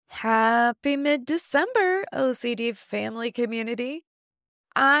Happy mid-December, OCD Family Community.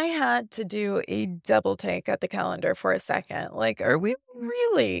 I had to do a double take at the calendar for a second. Like, are we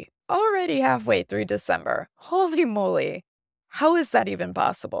really already halfway through December? Holy moly. How is that even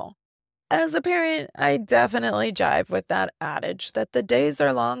possible? As a parent, I definitely jive with that adage that the days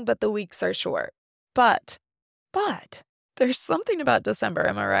are long, but the weeks are short. But, there's something about December,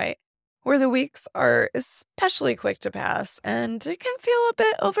 am I right? Where the weeks are especially quick to pass, and it can feel a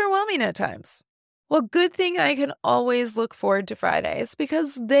bit overwhelming at times. Well, good thing I can always look forward to Fridays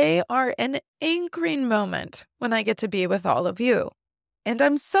because they are an anchoring moment when I get to be with all of you. And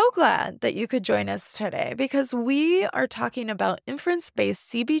I'm so glad that you could join us today because we are talking about inference-based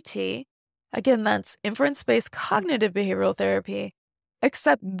CBT. Again, that's inference-based cognitive behavioral therapy.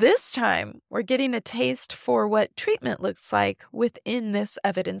 Except this time, we're getting a taste for what treatment looks like within this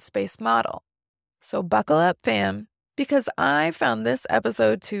evidence-based model. So buckle up, fam, because I found this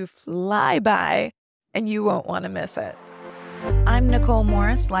episode to fly by, and you won't want to miss it. I'm Nicole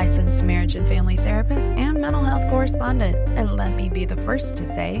Morris, licensed marriage and family therapist and mental health correspondent. And let me be the first to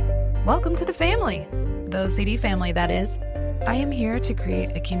say, welcome to the family. The OCD family, that is. I am here to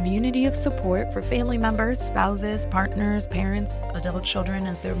create a community of support for family members, spouses, partners, parents, adult children,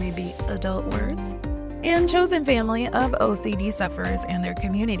 as there may be adult words, and chosen family of OCD sufferers and their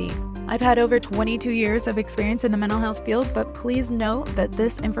community. I've had over 22 years of experience in the mental health field, but please note that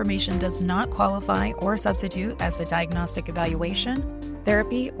this information does not qualify or substitute as a diagnostic evaluation,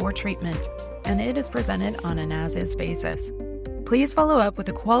 therapy, or treatment, and it is presented on an as-is basis. Please follow up with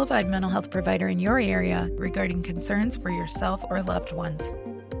a qualified mental health provider in your area regarding concerns for yourself or loved ones.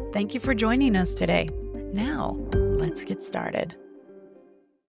 Thank you for joining us today. Now, let's get started.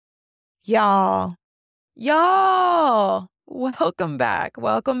 Y'all, welcome back.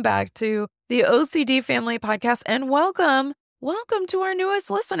 Welcome back to the OCD Family Podcast, and welcome to our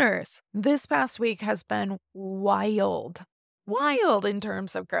newest listeners. This past week has been wild in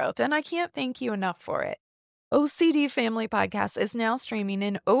terms of growth, and I can't thank you enough for it. OCD Family Podcast is now streaming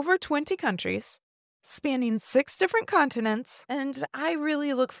in over 20 countries, spanning 6 different continents, and I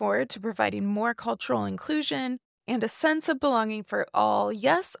really look forward to providing more cultural inclusion and a sense of belonging for all,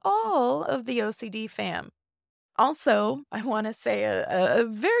 yes, all of the OCD fam. Also, I want to say a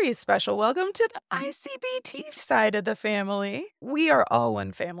very special welcome to the I-CBT side of the family. We are all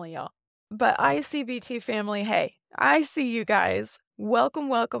one family, y'all. But I-CBT family, hey, I see you guys. Welcome.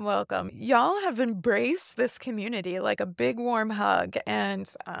 Y'all have embraced this community like a big warm hug. And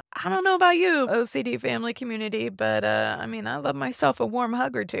I don't know about you, OCD family community, but I love myself a warm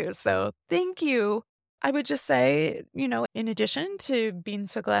hug or two. So thank you. I would just say, in addition to being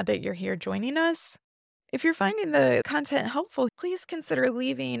so glad that you're here joining us, if you're finding the content helpful, please consider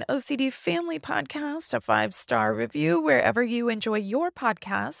leaving OCD Family Podcast a 5-star review wherever you enjoy your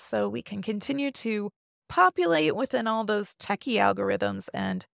podcasts so we can continue to populate within all those techie algorithms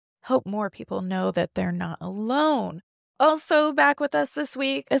and help more people know that they're not alone. Also back with us this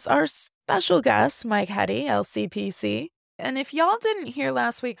week is our special guest, Mike Heady, LCPC. And if y'all didn't hear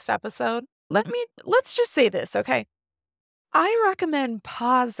last week's episode, let's just say this, okay? I recommend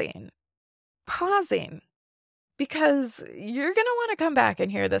pausing because you're going to want to come back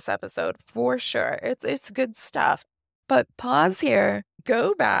and hear this episode for sure. It's good stuff. But pause here,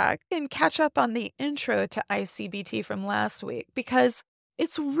 go back and catch up on the intro to I-CBT from last week because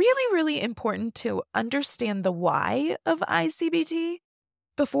it's really, really important to understand the why of I-CBT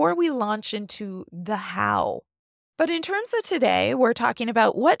before we launch into the how. But in terms of today, we're talking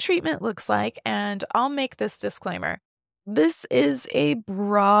about what treatment looks like, and I'll make this disclaimer. This is a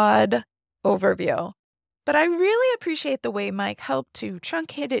broad overview, but I really appreciate the way Mike helped to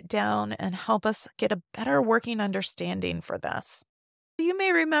truncate it down and help us get a better working understanding for this. You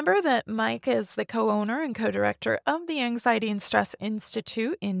may remember that Mike is the co-owner and co-director of the Anxiety and Stress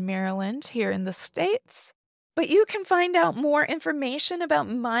Institute in Maryland here in the States. But you can find out more information about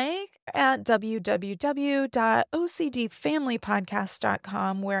Mike at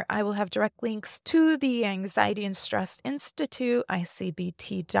www.ocdfamilypodcast.com, where I will have direct links to the Anxiety and Stress Institute,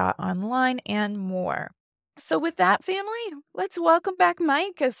 I-CBT.online, and more. So with that, family, let's welcome back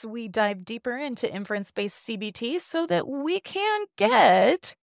Mike as we dive deeper into inference-based CBT so that we can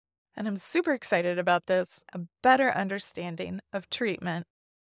get, and I'm super excited about this, a better understanding of treatment.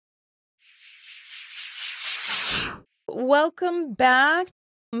 Welcome back.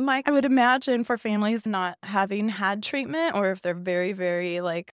 Mike, I would imagine for families not having had treatment, or if they're very, very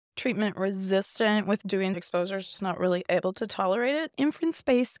treatment resistant with doing exposures, just not really able to tolerate it,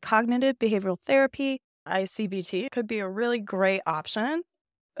 inference-based cognitive behavioral therapy, I-CBT, could be a really great option.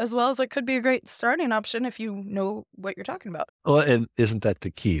 as well as it could be a great starting option if you know what you're talking about. Well, and isn't that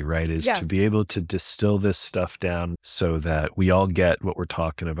the key, right? Is Yeah. to be able to distill this stuff down so that we all get what we're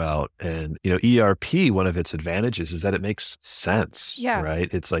talking about. And, ERP, one of its advantages is that it makes sense, Yeah.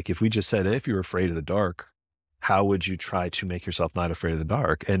 right? It's like if we just said, if you're afraid of the dark, how would you try to make yourself not afraid of the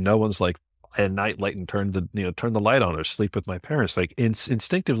dark? And no one's like, at night, light and turn the light on or sleep with my parents. Like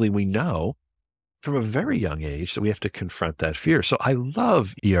instinctively, we know from a very young age that we have to confront that fear. So I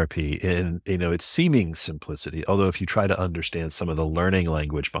love ERP in, its seeming simplicity. Although if you try to understand some of the learning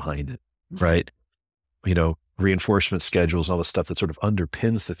language behind it, right? Reinforcement schedules, all the stuff that sort of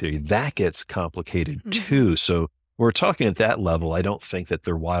underpins the theory, that gets complicated too. So we're talking at that level. I don't think that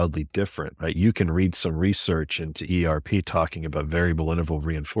they're wildly different, right? You can read some research into ERP talking about variable interval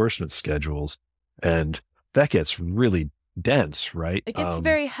reinforcement schedules, and that gets really dense, right? It gets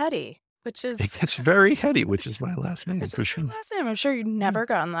very heady, It gets very heady, which is my last name for sure. last name. I'm sure you've never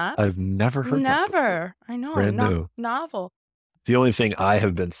gotten that. I've never heard that before. Never. I know. Brand new. Novel. The only thing I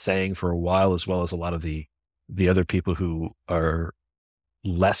have been saying for a while, as well as a lot of the other people who are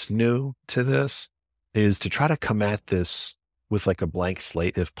less new to this, is to try to come at this with like a blank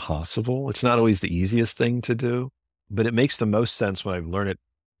slate if possible. It's not always the easiest thing to do, but it makes the most sense when I learn it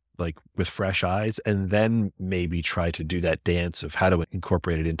like with fresh eyes, and then maybe try to do that dance of how to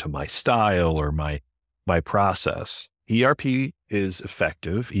incorporate it into my style or my process. ERP is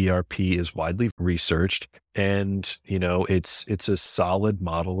effective. ERP is widely researched, and it's a solid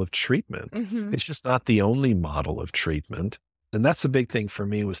model of treatment. It's just not the only model of treatment. And that's the big thing for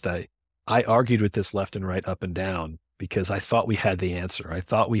me, was that I argued with this left and right, up and down, because I thought we had the answer. I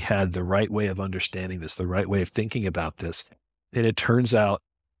thought we had the right way of understanding this, the right way of thinking about this. And it turns out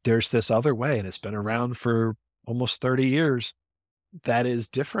there's this other way, and it's been around for almost 30 years, that is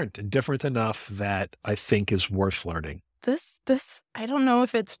different, and different enough that I think is worth learning. This, I don't know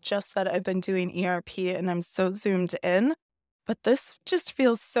if it's just that I've been doing ERP and I'm so zoomed in, but this just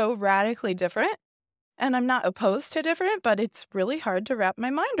feels so radically different. And I'm not opposed to different, but it's really hard to wrap my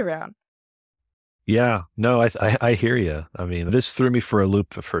mind around. Yeah, no, I hear you. I mean, this threw me for a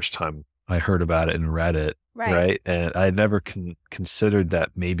loop the first time I heard about it and read it. Right. And I never considered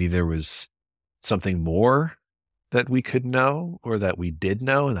that maybe there was something more that we could know, or that we did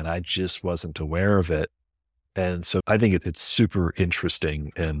know, and that I just wasn't aware of it. And so I think it's super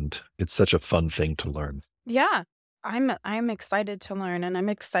interesting, and it's such a fun thing to learn. Yeah, I'm excited to learn, and I'm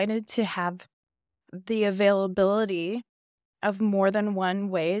excited to have the availability of more than one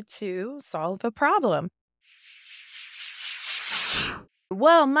way to solve a problem.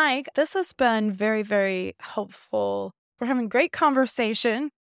 Well, Mike, this has been very, very helpful. We're having great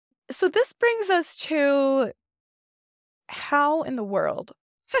conversation. So this brings us to how in the world?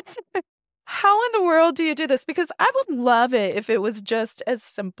 How in the world do you do this? Because I would love it if it was just as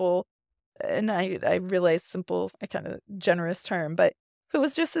simple, and I realize simple, a kind of generous term, but if it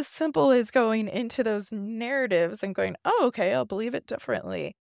was just as simple as going into those narratives and going, oh, okay, I'll believe it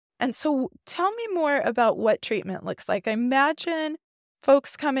differently. And so tell me more about what treatment looks like. I imagine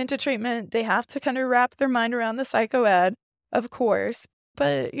folks come into treatment, they have to kind of wrap their mind around the psychoed, of course,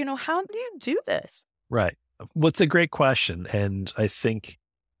 but how do you do this? Right. Well, it's a great question. And I think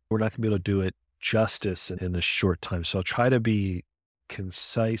we're not going to be able to do it justice in a short time. So I'll try to be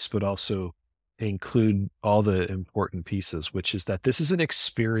concise, but also include all the important pieces, which is that this is an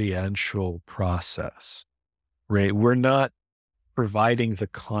experiential process, right? We're not providing the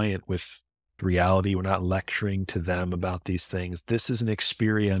client with reality. We're not lecturing to them about these things. This is an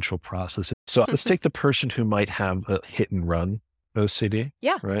experiential process. So let's take the person who might have a hit and run OCD.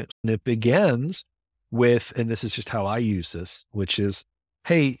 Yeah. Right. And it begins with, and this is just how I use this, which is,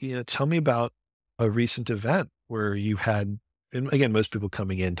 hey, tell me about a recent event where you had, and again, most people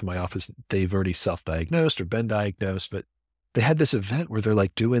coming into my office, they've already self-diagnosed or been diagnosed, but they had this event where they're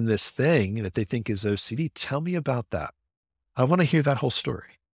like doing this thing that they think is OCD. Tell me about that. I want to hear that whole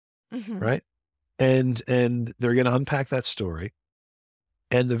story. Right. And they're going to unpack that story.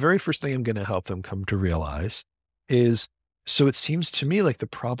 And the very first thing I'm going to help them come to realize is, so it seems to me like the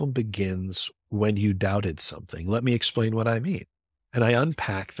problem begins when you doubted something. Let me explain what I mean. And I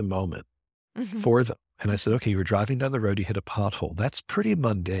unpack the moment for them. And I said, okay, you were driving down the road, you hit a pothole. That's pretty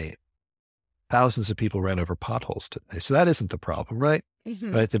mundane. Thousands of people ran over potholes today. So that isn't the problem, right?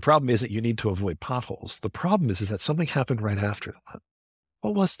 Right? The problem isn't you need to avoid potholes. The problem is that something happened right after that.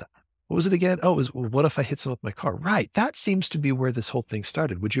 What was that? What was it again? Oh, it was, well, what if I hit someone with my car? Right. That seems to be where this whole thing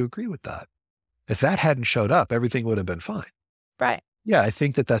started. Would you agree with that? If that hadn't showed up, everything would have been fine. Right. Yeah, I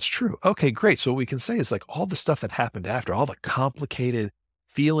think that that's true. Okay, great. So what we can say is like all the stuff that happened after, all the complicated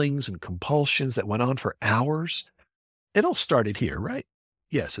feelings and compulsions that went on for hours, it all started here, right?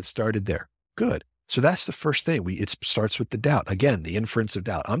 Yes, it started there. Good. So that's the first thing. It starts with the doubt. Again, the inference of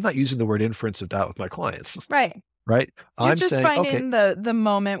doubt. I'm not using the word inference of doubt with my clients, Right. right? You're I'm just saying, okay, finding the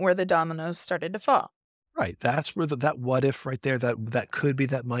moment where the dominoes started to fall. right. That's where that what if right there, that could be,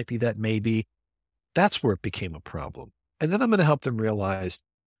 that might be, that may be, that's where it became a problem. And then I'm going to help them realize,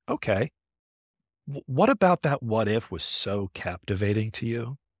 okay, what about that what if was so captivating to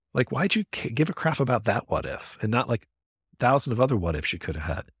you? Like, why'd you give a crap about that what if and not like thousands of other what ifs you could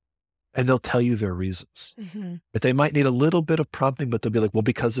have had? And they'll tell you their reasons. Mm-hmm. But they might need a little bit of prompting, but they'll be like, well,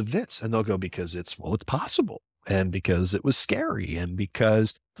 because of this. And they'll go, because it's possible. And because it was scary. And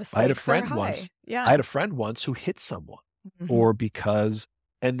because The I had a stakes are friend high. once, Yeah. who hit someone, Mm-hmm. or because,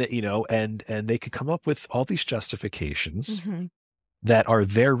 and that, and they could come up with all these justifications Mm-hmm. that are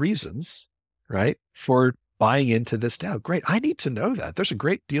their reasons, right? For buying into this doubt. Great. I need to know that. There's a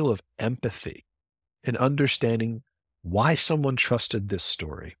great deal of empathy in understanding why someone trusted this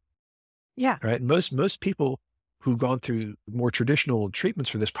story. Yeah. Right. Most people who've gone through more traditional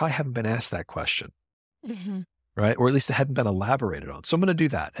treatments for this probably haven't been asked that question. Mm-hmm. Right. Or at least it hadn't been elaborated on. So I'm going to do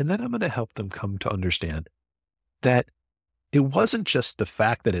that. And then I'm going to help them come to understand that it wasn't just the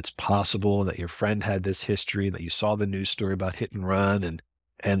fact that it's possible and that your friend had this history and that you saw the news story about hit and run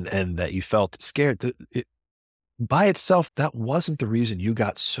and that you felt scared. By itself, that wasn't the reason you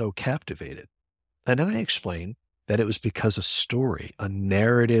got so captivated. And then I explained that it was because a story, a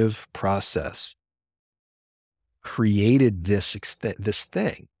narrative process created this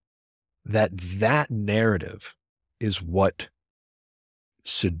thing, that narrative is what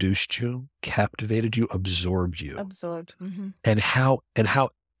seduced you, captivated you, absorbed you. Absorbed. Mm-hmm. And how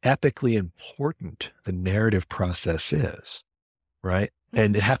epically important the narrative process is, right? Mm-hmm.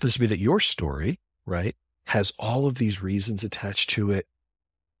 And it happens to be that your story, right, has all of these reasons attached to it,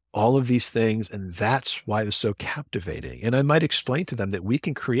 all of these things, and that's why it was so captivating. And I might explain to them that we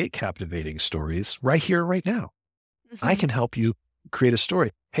can create captivating stories right here, right now. Mm-hmm. I can help you create a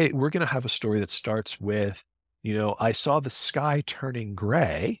story. Hey, we're going to have a story that starts with, I saw the sky turning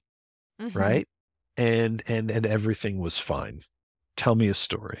gray, Mm-hmm. right? And everything was fine. Tell me a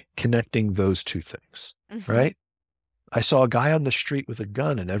story connecting those two things, Mm-hmm. right? I saw a guy on the street with a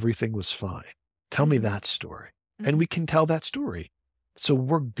gun and everything was fine. Tell me Mm-hmm. that story. Mm-hmm. And we can tell that story. So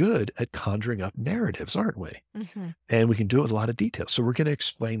we're good at conjuring up narratives, aren't we? Mm-hmm. And we can do it with a lot of detail. So we're going to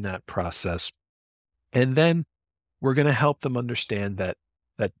explain that process. And then we're going to help them understand that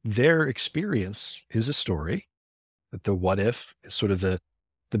their experience is a story, that the what if is sort of the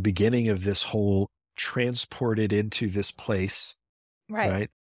beginning of this whole transported into this place, right?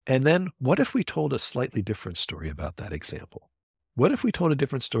 And then what if we told a slightly different story about that example? What if we told a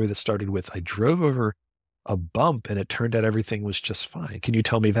different story that started with, I drove over a bump and it turned out everything was just fine. Can you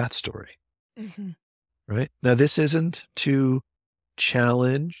tell me that story? Mm-hmm. Right? Now, this isn't to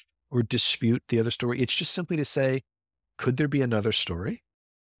challenge or dispute the other story. It's just simply to say, could there be another story?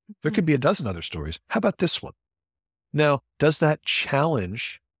 There could be a dozen other stories. How about this one? Now, does that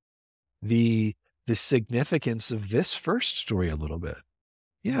challenge the significance of this first story a little bit?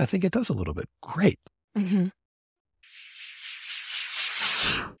 Yeah, I think it does a little bit. Great. Mm-hmm.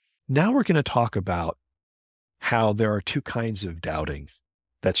 Now we're going to talk about how there are two kinds of doubting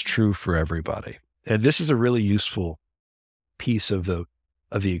that's true for everybody. And this is a really useful piece of the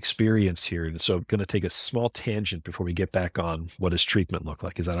experience here. And so I'm going to take a small tangent before we get back on what does treatment look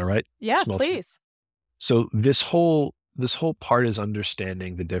like. Is that all right? Yeah, please. So this whole part is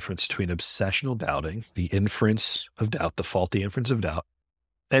understanding the difference between obsessional doubting, the inference of doubt, the faulty inference of doubt,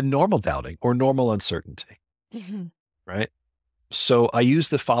 and normal doubting or normal uncertainty, Mm-hmm. right? So I use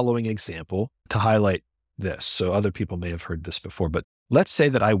the following example to highlight this. So other people may have heard this before, but let's say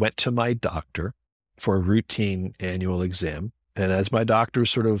that I went to my doctor for a routine annual exam. And as my doctor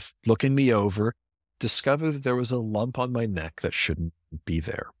was sort of looking me over, discovered that there was a lump on my neck that shouldn't be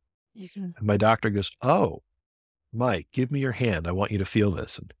there. Mm-hmm. And my doctor goes, "Oh, Mike, give me your hand. I want you to feel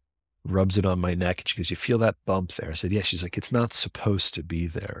this." And rubs it on my neck. And she goes, "You feel that bump there?" I said, "Yeah." She's like, "It's not supposed to be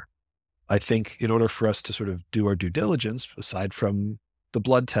there." I think in order for us to sort of do our due diligence, aside from the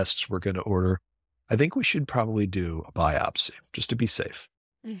blood tests we're going to order, I think we should probably do a biopsy just to be safe.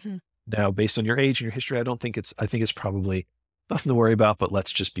 Mm-hmm. Now, based on your age and your history, I think it's probably nothing to worry about, but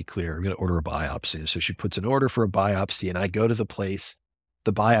let's just be clear. I'm going to order a biopsy. And so she puts an order for a biopsy and I go to the place.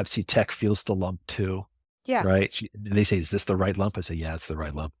 The biopsy tech feels the lump too. Yeah. Right. And they say, "Is this the right lump?" I say, "Yeah, it's the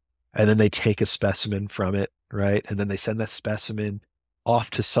right lump." And then they take a specimen from it. Right. And then they send that specimen off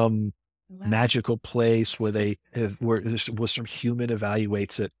to some magical place where some human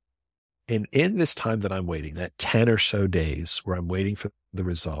evaluates it. And in this time that I'm waiting, that 10 or so days where I'm waiting for the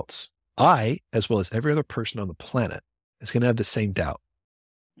results, I, as well as every other person on the planet, is going to have the same doubt.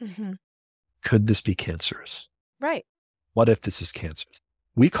 Mhm. Could this be cancerous? Right. What if this is cancerous?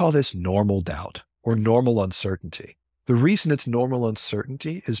 We call this normal doubt or normal uncertainty. The reason it's normal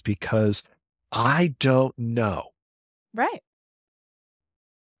uncertainty is because I don't know. Right.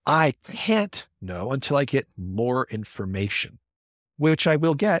 I can't know until I get more information, which I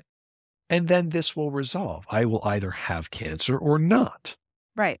will get, and then this will resolve. I will either have cancer or not,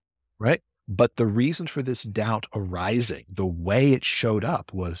 Right. right? But the reason for this doubt arising, the way it showed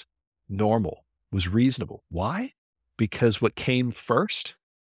up was normal, was reasonable. Why? Because what came first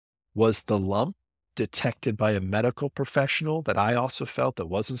was the lump detected by a medical professional that I also felt that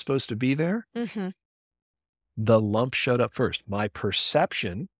wasn't supposed to be there. Mhm. The lump showed up first. My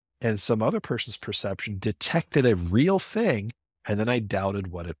perception and some other person's perception detected a real thing, and then I doubted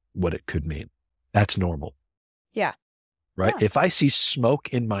what it could mean. That's normal, Yeah. right? Yeah. If I see smoke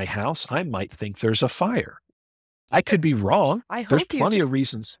in my house, I might think there's a fire. I could be wrong. I There's hope you plenty do. of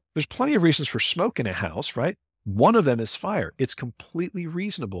reasons. There's plenty of reasons for smoke in a house, right? One of them is fire. It's completely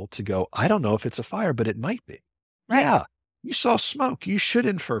reasonable to go, I don't know if it's a fire, but it might be. Right. Yeah, you saw smoke. You should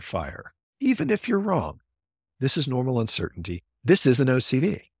infer fire, even if you're wrong. This is normal uncertainty. This isn't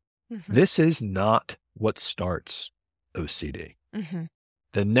OCD. Mhm. This is not what starts OCD. Mhm.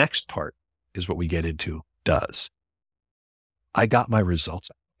 The next part is what we get into does. I got my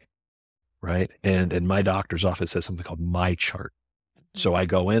results, right? And my doctor's office has something called my chart. So I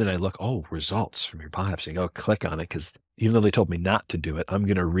go in and I look, oh, results from your biopsy. Go click on it because even though they told me not to do it, I'm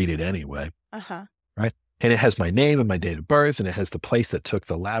going to read it anyway. Uh-huh. Right. And it has my name and my date of birth, and it has the place that took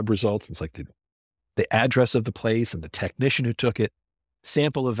the lab results. It's like the address of the place and the technician who took it,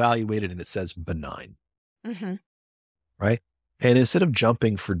 sample evaluated, and it says benign. Mhm. Right. And instead of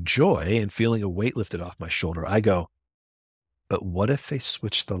jumping for joy and feeling a weight lifted off my shoulder, I go, but what if they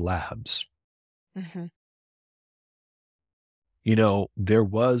switch the labs? Mhm. You know, there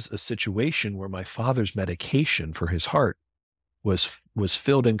was a situation where my father's medication for his heart was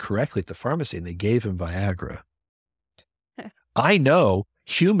filled incorrectly at the pharmacy, and they gave him Viagra. I know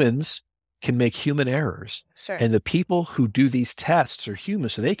humans can make human errors, Sure. and the people who do these tests are human,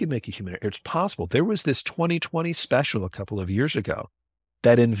 so they can make a human error. It's possible. There was this 2020 special a couple of years ago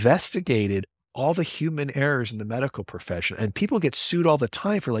that investigated all the human errors in the medical profession, and people get sued all the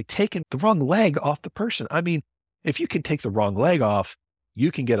time for like taking the wrong leg off the person. I mean, if you can take the wrong leg off,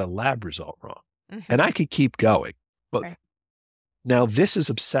 you can get a lab result wrong. Mhm. And I could keep going. But Right. now this is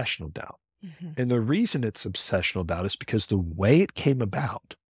obsessional doubt. Mhm. And the reason it's obsessional doubt is because the way it came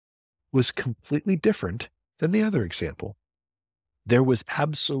about was completely different than the other example. There was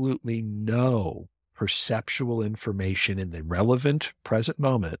absolutely no perceptual information in the relevant present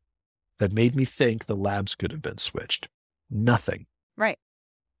moment that made me think the labs could have been switched. Nothing. Right.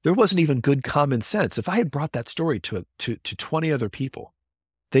 There wasn't even good common sense. If I had brought that story to 20 other people,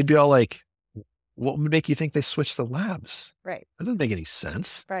 they'd be all like, what would make you think they switched the labs? Right. That doesn't make any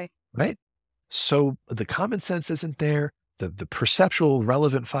sense, Right. right? So the common sense isn't there. The perceptual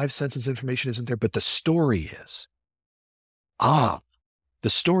relevant 5 senses information isn't there, but the story is. The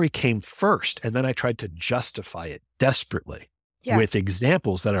story came first, and then I tried to justify it desperately Yeah. with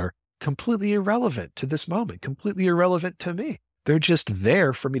examples that are completely irrelevant to this moment, completely irrelevant to me. They're just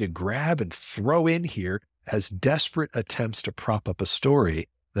there for me to grab and throw in here as desperate attempts to prop up a story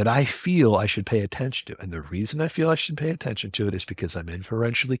that I feel I should pay attention to. And the reason I feel I should pay attention to it is because I'm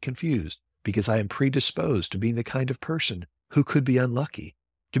inferentially confused, because I am predisposed to being the kind of person who could be unlucky,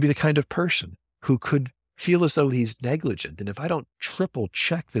 to be the kind of person who could feel as though he's negligent. And if I don't triple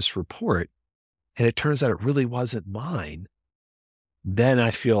check this report and it turns out it really wasn't mine, then I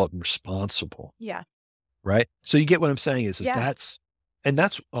feel responsible. Yeah. Right. So you get what I'm saying is Yeah. that's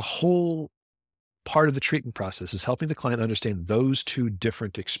a whole part of the treatment process, is helping the client understand those two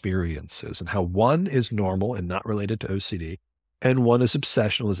different experiences and how one is normal and not related to OCD, and one is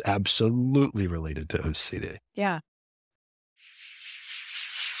obsessional, is absolutely related to OCD. Yeah.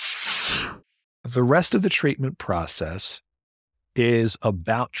 The rest of the treatment process is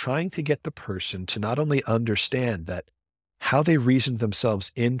about trying to get the person to not only understand that how they reasoned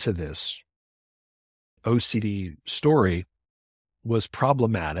themselves into this OCD story was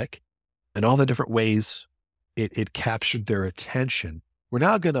problematic and all the different ways it captured their attention. We're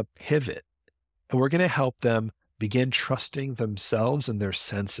now going to pivot, and we're going to help them begin trusting themselves and their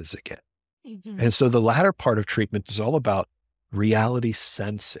senses again. Mhm. And so the latter part of treatment is all about reality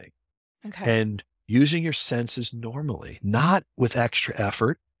sensing Okay. and using your senses normally, not with extra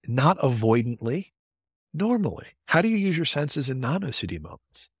effort, not avoidantly, normally. How do you use your senses in non-OCD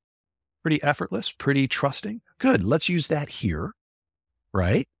moments? Pretty effortless, pretty trusting. Good. Let's use that here.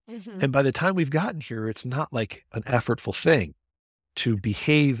 Right. Mhm. And by the time we've gotten here, it's not like an effortful thing. to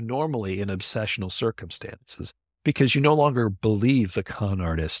behave normally in obsessional circumstances because you no longer believe the con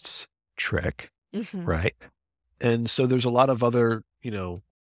artist's trick, right? And so there's a lot of other,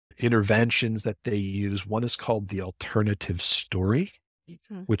 interventions that they use. One is called the alternative story,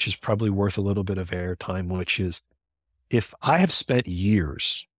 which is probably worth a little bit of airtime, which is if I have spent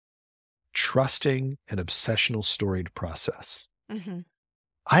years trusting an obsessional storied process,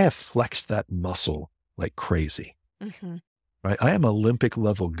 I have flexed that muscle like crazy, right? I am Olympic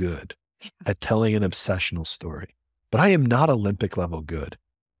level good at telling an obsessional story, but I am not Olympic level good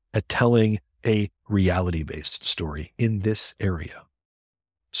at telling a reality-based story in this area.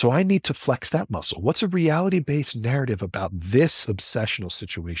 So I need to flex that muscle. What's a reality-based narrative about this obsessional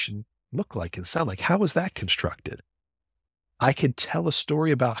situation look like and sound like? How is that constructed? I could tell a story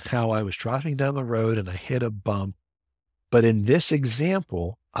about how I was driving down the road and I hit a bump. But in this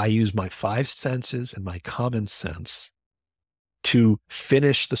example, I use my 5 senses and my common sense to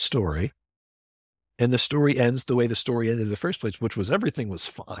finish the story. And the story ends the way the story ended in the first place, which was everything was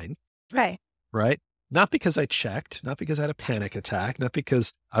fine. Right. Right? Not because I checked, not because I had a panic attack, not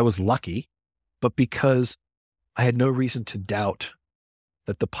because I was lucky, but because I had no reason to doubt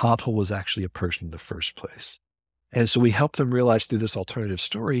that the pothole was actually a person in the first place. And so we help them realize through this alternative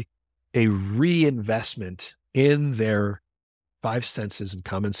story, a reinvestment in their 5 senses and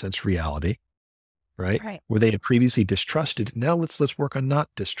common sense reality, right? Where they had previously distrusted. Now let's work on not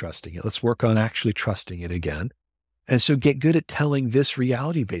distrusting it. Let's work on actually trusting it again. And so get good at telling this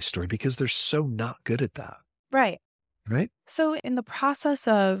reality-based story because they're so not good at that. Right. Right. So in the process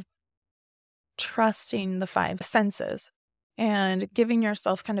of trusting the 5 senses and giving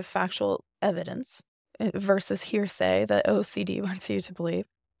yourself kind of factual evidence versus hearsay that OCD wants you to believe,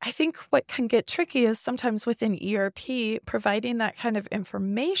 I think what can get tricky is sometimes within ERP, providing that kind of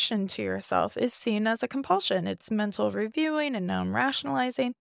information to yourself is seen as a compulsion. It's mental reviewing and now I'm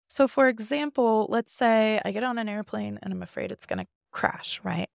rationalizing. So for example, let's say I get on an airplane and I'm afraid it's going to crash,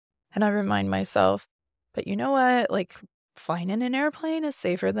 right? And I remind myself, but you know what? Like flying in an airplane is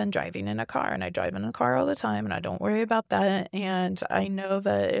safer than driving in a car. And I drive in a car all the time and I don't worry about that. And I know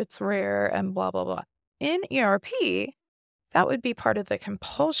that it's rare and blah, blah, blah. In ERP, that would be part of the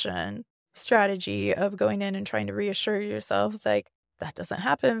compulsion strategy of going in and trying to reassure yourself like that doesn't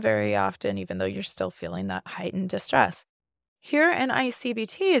happen very often, even though you're still feeling that heightened distress. Here in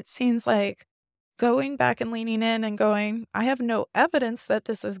I-CBT, it seems like going back and leaning in and going, I have no evidence that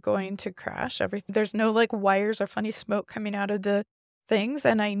this is going to crash. There's no like wires or funny smoke coming out of the things.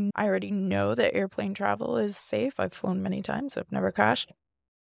 And I already know that airplane travel is safe. I've flown many times. I've never crashed.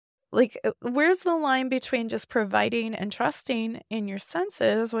 Like, where's the line between just providing and trusting in your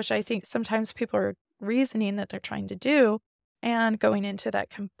senses, which I think sometimes people are reasoning that they're trying to do, and going into that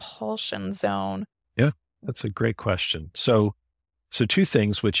compulsion zone? Yeah, that's a great question. So 2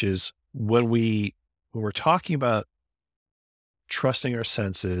 things, which is when we're talking about trusting our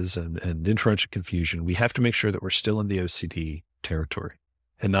senses and inferential confusion, we have to make sure that we're still in the OCD territory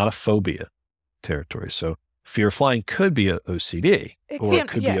and not a phobia territory. So fear of flying could be a OCD or it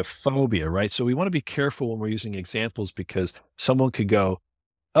could be a phobia, right? So we want to be careful when we're using examples because someone could go,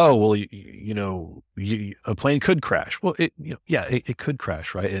 oh, well, a plane could crash. Well, it could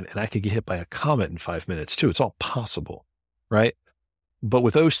crash, right? And I could get hit by a comet in 5 minutes too. It's all possible, right? But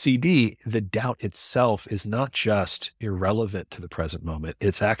with OCD, the doubt itself is not just irrelevant to the present moment.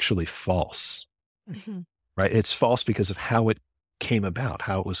 It's actually false, right? It's false because of how it came about,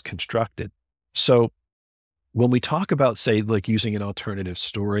 how it was constructed. So when we talk about, say, like using an alternative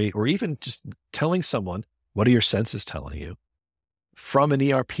story or even just telling someone, what are your senses telling you? From an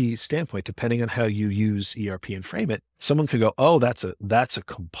ERP standpoint, depending on how you use ERP and frame it, someone could go, oh, that's a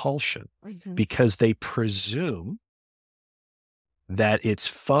compulsion because they presume that its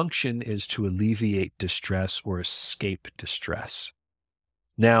function is to alleviate distress or escape distress.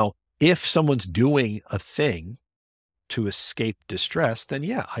 Now, if someone's doing a thing to escape distress, then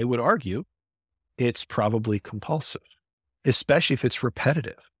yeah, I would argue it's probably compulsive, especially if it's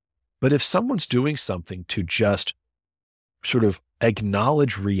repetitive. But if someone's doing something to just sort of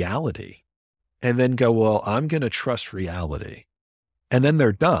acknowledge reality and then go, well, I'm going to trust reality, and then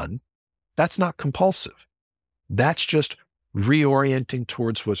they're done, that's not compulsive. That's just reorienting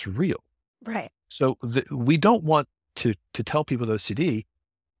towards what's real. Right. So we don't want to tell people with OCD,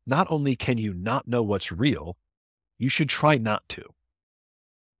 not only can you not know what's real, you should try not to.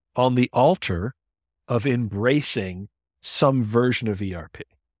 On the altar of embracing some version of ERP.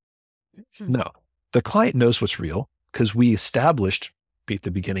 No, the client knows what's real because we established at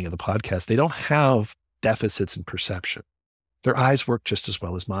the beginning of the podcast, they don't have deficits in perception. Their eyes work just as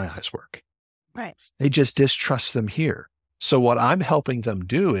well as my eyes work. Right. They just distrust them here. So what I'm helping them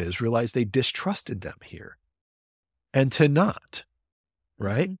do is realize they distrusted them here and to not,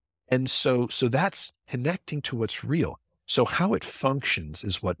 right? Mhm. And so that's connecting to what's real. So how it functions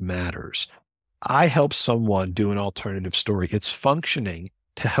is what matters. I help someone do an alternative story. It's functioning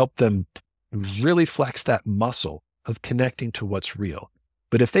to help them really flex that muscle of connecting to what's real.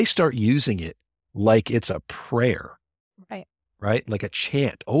 But if they start using it like it's a prayer, Right. right? Like a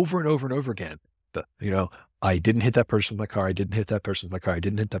chant over and over and over again. I didn't hit that person with my car. I didn't hit that person with my car. I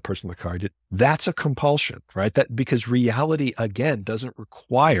didn't hit that person with my car. That's a compulsion, right? That because reality again doesn't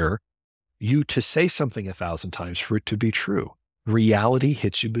require you to say something 1,000 times for it to be true. Reality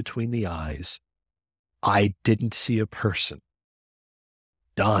hits you between the eyes. I didn't see a person.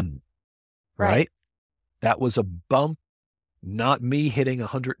 Done. Right. Right? That was a bump, not me hitting a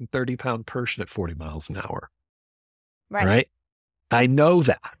 130-pound person at 40 miles an hour. Right. Right? I know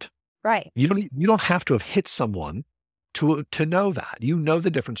that. Right. You don't have to have hit someone to know that. You know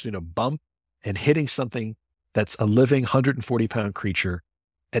the difference between a bump and hitting something that's a living 140-pound creature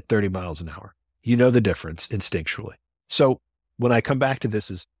at 30 miles an hour. You know the difference instinctually. So when I come back to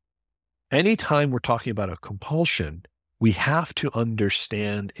this is anytime we're talking about a compulsion, we have to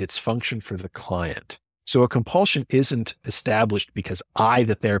understand its function for the client. So a compulsion isn't established because I,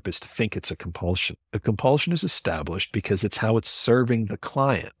 the therapist, think it's a compulsion. A compulsion is established because it's how it's serving the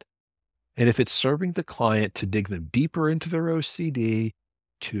client. And if it's serving the client to dig them deeper into their OCD,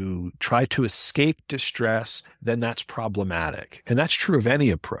 to try to escape distress, then that's problematic. And that's true of any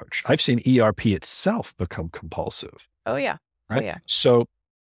approach. I've seen ERP itself become compulsive, Oh, yeah. Oh, right? yeah. So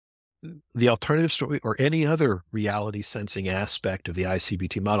the alternative story or any other reality sensing aspect of the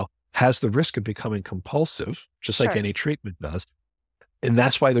I-CBT model has the risk of becoming compulsive, just like Sure. any treatment does. And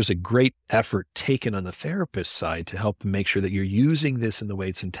that's why there's a great effort taken on the therapist side to help make sure that you're using this in the way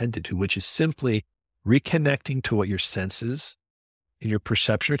it's intended to, which is simply reconnecting to what your senses and your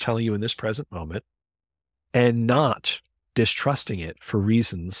perception are telling you in this present moment and not distrusting it for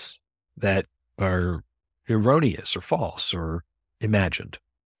reasons that are erroneous or false or imagined.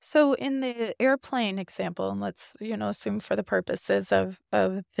 So in the airplane example, and let's, assume for the purposes of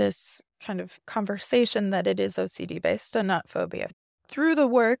this kind of conversation that it is OCD based and not phobia. Through the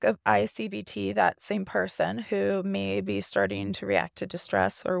work of I-CBT, that same person who may be starting to react to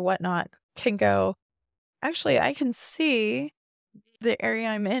distress or whatnot can go, actually, I can see the area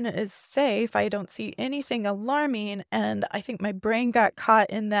I'm in is safe. I don't see anything alarming. And I think my brain got caught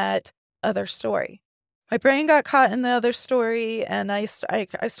in that other story. My brain got caught in the other story, and I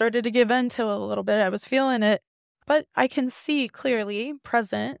started to give in to a little bit. I was feeling it, but I can see clearly,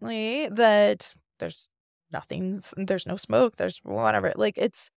 presently, that there's no smoke, there's whatever. Like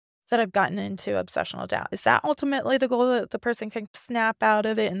it's that I've gotten into obsessional doubt. Is that ultimately the goal that the person can snap out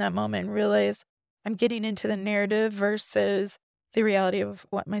of it in that moment and realize I'm getting into the narrative versus the reality of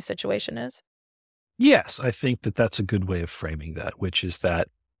what my situation is? Yes, I think that that's a good way of framing that, which is that,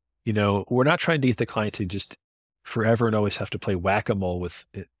 we're not trying to get the client to just forever and always have to play whack-a-mole with,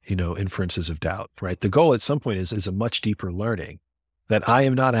 inferences of doubt, right? The goal at some point is a much deeper learning that I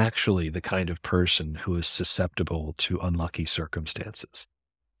am not actually the kind of person who is susceptible to unlucky circumstances,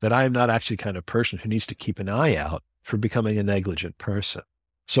 that I am not actually the kind of person who needs to keep an eye out for becoming a negligent person.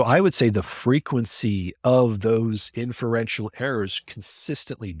 So I would say the frequency of those inferential errors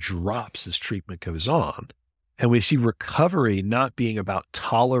consistently drops as treatment goes on. And we see recovery not being about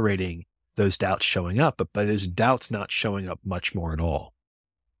tolerating those doubts showing up, but by those doubts not showing up much more at all.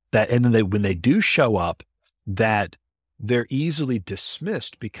 And then when they do show up, that they're easily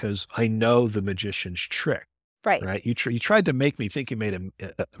dismissed because I know the magician's trick, Right. right? You tried to make me think you made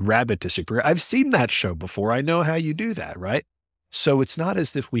a rabbit disappear. I've seen that show before. I know how you do that, right? So it's not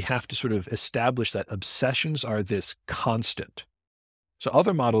as if we have to sort of establish that obsessions are this constant. So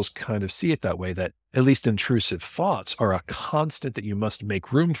other models kind of see it that way, that at least intrusive thoughts are a constant that you must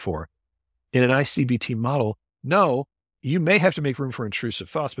make room for. In an I-CBT model, no, you may have to make room for intrusive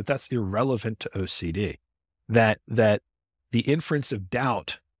thoughts, but that's irrelevant to OCD. That the inference of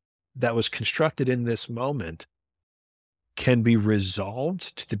doubt that was constructed in this moment can be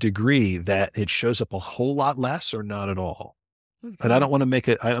resolved to the degree that it shows up a whole lot less or not at all. And I Mhm. don't want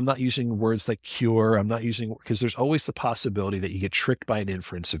to I'm not using words like cure. I'm not using, because there's always the possibility that you get tricked by an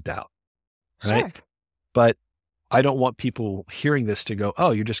inference of doubt, right? Sure. But I don't want people hearing this to go, oh,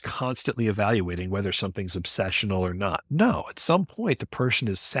 you're just constantly evaluating whether something's obsessional or not. No, at some point, the person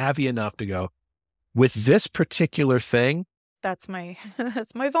is savvy enough to go, with this particular thing. That's my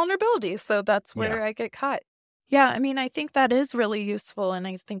that's my vulnerability, so that's Yeah. where I get caught. Yeah, I mean, I think that is really useful, and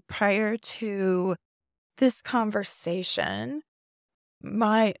I think prior to this conversation,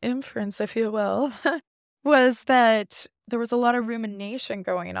 my inference, if you will, was that there was a lot of rumination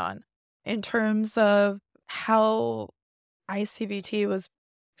going on in terms of how I-CBT was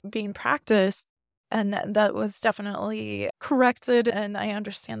being practiced. And that was definitely corrected. And I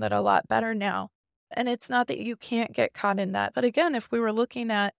understand that a lot better now. And it's not that you can't get caught in that. But again, if we were looking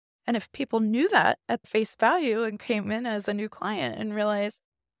at, and if people knew that at face value and came in as a new client and realized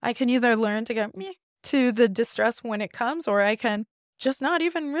I can either learn to get me to the distress when it comes, or I can just not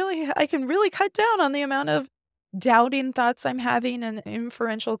even really, I can really cut down on the amount of doubting thoughts I'm having and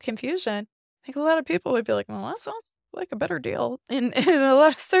inferential confusion. I think a lot of people would be like, well, that sounds like a better deal in a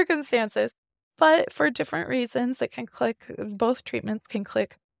lot of circumstances. But for different reasons, it can click, both treatments can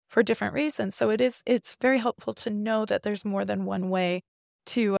click for different reasons. So it's very helpful to know that there's more than one way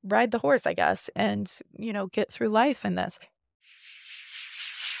to ride the horse, I guess, and, get through life in this.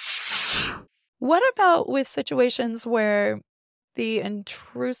 What about with situations where the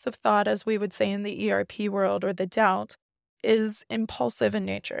intrusive thought, as we would say in the ERP world, or the doubt, is impulsive in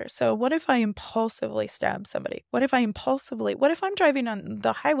nature? So what if I impulsively stab somebody? What if I'm driving on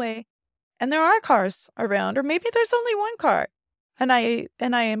the highway and there are cars around, or maybe there's only one car, and I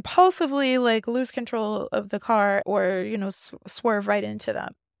impulsively lose control of the car, or swerve right into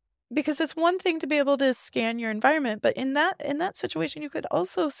them? Because it's one thing to be able to scan your environment, but in that situation, you could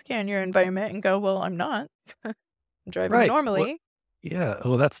also scan your environment and go, well, I'm not. I'm driving Right. Well, normally. yeah.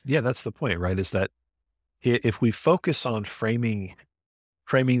 Well, that's the point, right? Is that if we focus on framing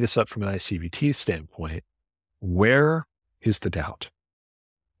this up from an I-CBT standpoint, where is the doubt?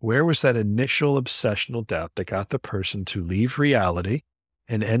 Where was that initial obsessional doubt that got the person to leave reality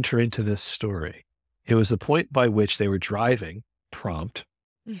and enter into this story? It was the point by which they were driving, prompt,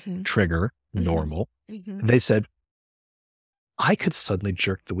 Mm-hmm. trigger, Mm-hmm. normal. Mm-hmm. They said, I could suddenly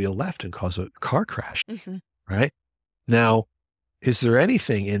jerk the wheel left and cause a car crash, Mm-hmm. right? Now, is there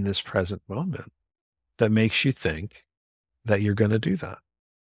anything in this present moment that makes you think that you're going to do that,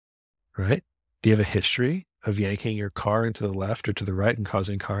 right? Do you have a history of yanking your car into the left or to the right and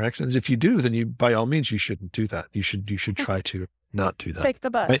causing car accidents? If you do, then by all means, you shouldn't do that. You should try to not do that, Take the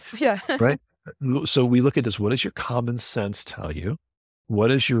right? bus. Yeah. Right. So we look at this. What does your common sense tell you? What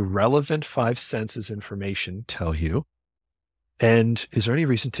does your relevant five senses information tell you? And is there any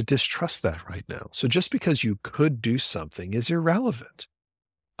reason to distrust that right now? So just because you could do something is irrelevant.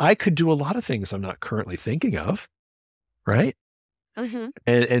 I could do a lot of things I'm not currently thinking of, right? Mm-hmm.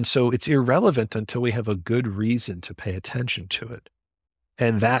 And so it's irrelevant until we have a good reason to pay attention to it.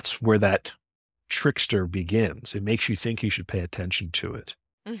 And that's where that trickster begins. It makes you think you should pay attention to it.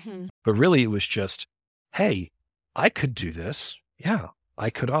 Mm-hmm. But really it was just, hey, I could do this. Yeah. I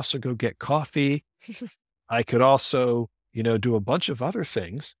could also go get coffee. I could also, do a bunch of other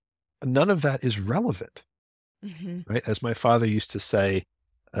things. None of that is relevant, Mm-hmm. right? As my father used to say,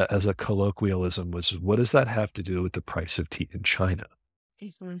 as a colloquialism, was, what does that have to do with the price of tea in China?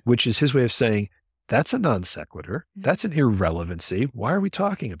 Mm-hmm. Which is his way of saying, that's a non sequitur. That's an irrelevancy. Why are we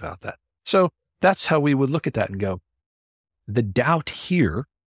talking about that? So that's how we would look at that and go, the doubt here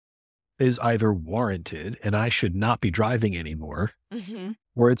is either warranted and I should not be driving anymore, Mm-hmm.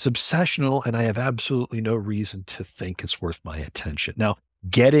 or it's obsessional and I have absolutely no reason to think it's worth my attention. Now,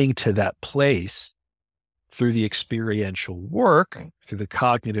 getting to that place through the experiential work, through the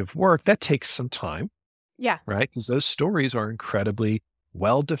cognitive work, that takes some time, Yeah. right? Because those stories are incredibly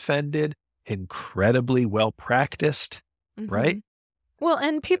well defended, incredibly well practiced, Mm-hmm. right? Well,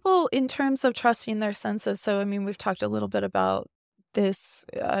 and people, in terms of trusting their senses, so I mean, we've talked a little bit about this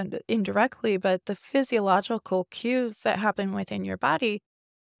indirectly, but the physiological cues that happen within your body,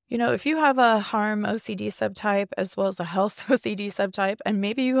 if you have a harm OCD subtype as well as a health OCD subtype, and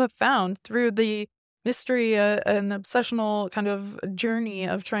maybe you have found through the mystery, an obsessional kind of journey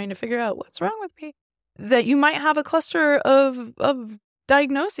of trying to figure out what's wrong with me, that you might have a cluster of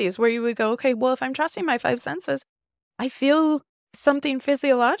diagnoses where you would go, okay, well, if I'm trusting my five senses, I feel something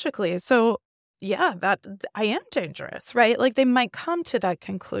physiologically. So yeah, that I am dangerous, right? They might come to that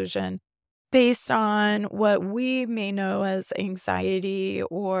conclusion based on what we may know as anxiety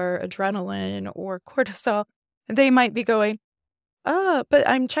or adrenaline or cortisol. They might be going, oh, but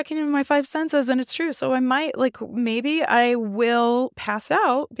I'm checking in my five senses and it's true. So I might maybe I will pass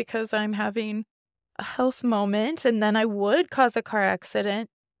out because I'm having a health moment and then I would cause a car accident.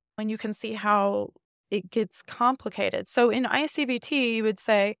 And you can see how it gets complicated. So in I-CBT, you would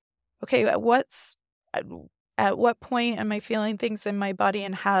say, okay, at what point am I feeling things in my body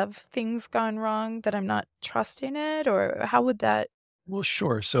and have things gone wrong that I'm not trusting it? Or how would that? Well,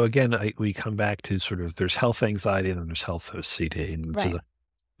 sure. So again, we come back to sort of, there's health anxiety and then there's health OCD. And Right.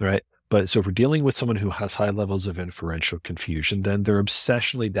 right. But so if we're dealing with someone who has high levels of inferential confusion, then they're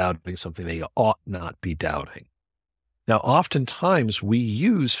obsessionally doubting something they ought not be doubting. Now, oftentimes we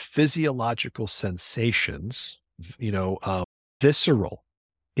use physiological sensations, visceral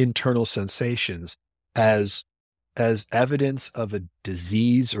internal sensations as evidence of a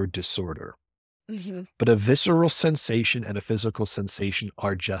disease or disorder. Mm-hmm. But a visceral sensation and a physical sensation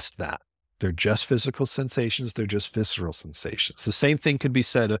are just that. They're just physical sensations. They're just visceral sensations. The same thing could be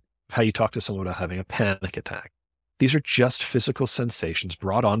said of how you talk to someone about having a panic attack. These are just physical sensations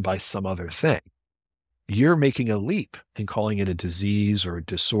brought on by some other thing. You're making a leap in calling it a disease or a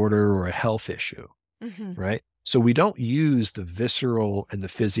disorder or a health issue, Mm-hmm. right? So we don't use the visceral and the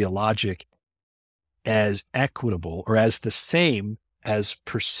physiologic as equitable or as the same as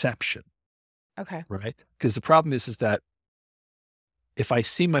perception, Okay. right? Because the problem is that if I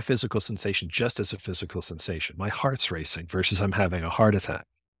see my physical sensation just as a physical sensation, my heart's racing versus I'm having a heart attack,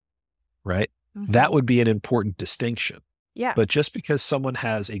 right? Mm-hmm. That would be an important distinction. Yeah. But just because someone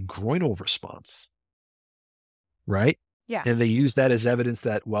has a groinal response, right? Yeah. And they use that as evidence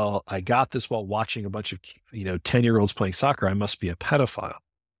that, well, I got this while watching a bunch of, 10-year-olds playing soccer. I must be a pedophile,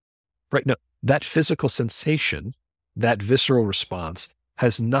 right? No, that physical sensation, that visceral response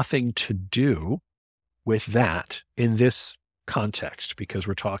has nothing to do with that in this context, because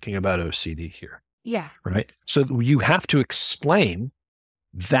we're talking about OCD here. Yeah. Right. So you have to explain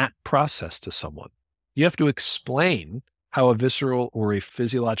that process to someone. You have to explain how a visceral or a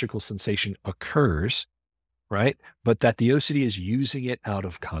physiological sensation occurs, right? But that the OCD is using it out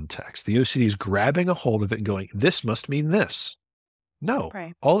of context. The OCD is grabbing a hold of it and going, this must mean this. No,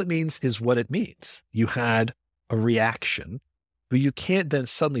 Right. all it means is what it means. You had a reaction, but you can't then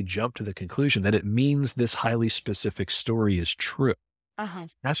suddenly jump to the conclusion that it means this highly specific story is true. Uh-huh.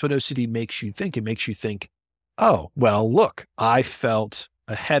 That's what OCD makes you think. It makes you think, oh, well, look, I felt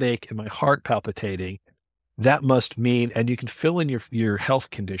a headache and my heart palpitating. That must mean, and you can fill in your health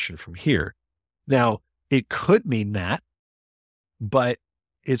condition from here. Now, it could mean that, but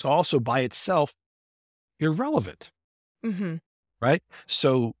it's also by itself irrelevant. Mm-hmm. Right?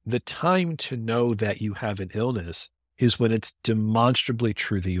 So the time to know that you have an illness is when it's demonstrably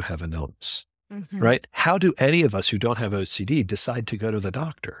true that you have an illness, Mm-hmm. right? How do any of us who don't have OCD decide to go to the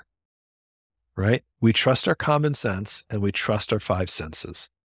doctor, right? We trust our common sense and we trust our five senses.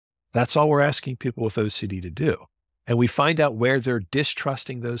 That's all we're asking people with OCD to do. And we find out where they're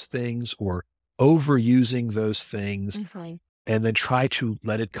distrusting those things or overusing those things, Mm-hmm. and then try to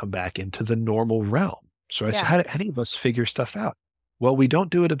let it come back into the normal realm. So I said, how do any of us figure stuff out? Well, we don't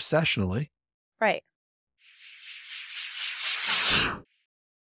do it obsessionally. Right.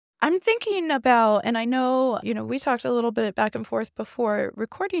 I'm thinking about, and I know, we talked a little bit back and forth before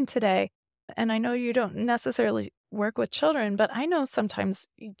recording today, and I know you don't necessarily work with children, but I know sometimes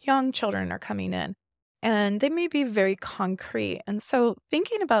young children are coming in and they may be very concrete. And so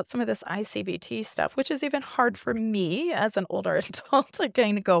thinking about some of this I-CBT stuff, which is even hard for me as an older adult to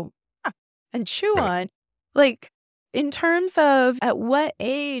kind of go and chew on, like, in terms of at what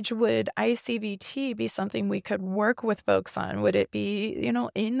age would I-CBT be something we could work with folks on? Would it be,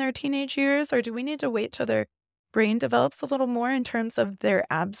 in their teenage years, or do we need to wait till their brain develops a little more in terms of their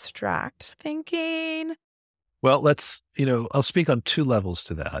abstract thinking? Well, I'll speak on two levels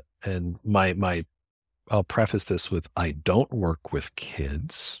to that. And I'll preface this with, I don't work with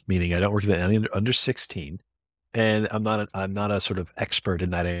kids, meaning I don't work with any under 16. And I'm not a sort of expert in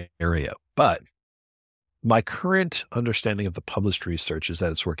that area, but my current understanding of the published research is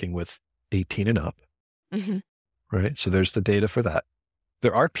that it's working with 18 and up, Mm-hmm. right? So there's the data for that.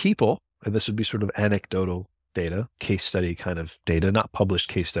 There are people, and this would be sort of anecdotal data, case study kind of data, not published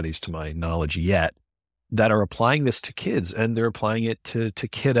case studies to my knowledge yet, that are applying this to kids, and they're applying it to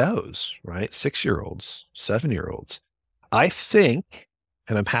kiddos, right? 6-year-olds, 7-year-olds. I think,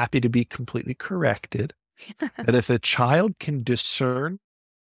 and I'm happy to be completely corrected, that if a child can discern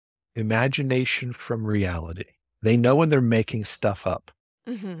imagination from reality, they know when they're making stuff up.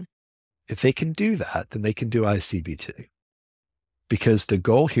 Mm-hmm. If they can do that, then they can do I-CBT. Because the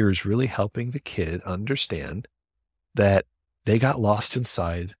goal here is really helping the kid understand that they got lost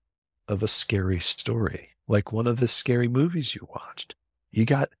inside of a scary story, like one of the scary movies you watched. You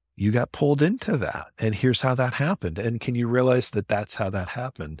got pulled into that, and here's how that happened. And can you realize that that's how that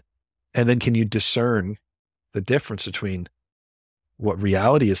happened? And then can you discern the difference between what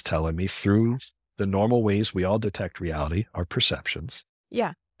reality is telling me through the normal ways we all detect reality, our perceptions,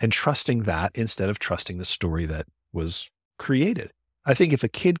 Yeah. and trusting that instead of trusting the story that was created. I think if a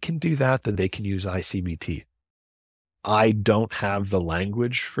kid can do that, then they can use I-CBT. I don't have the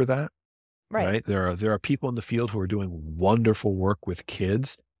language for that. Right. There are people in the field who are doing wonderful work with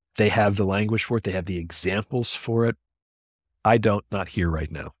kids. They have the language for it. They have the examples for it. I don't, not here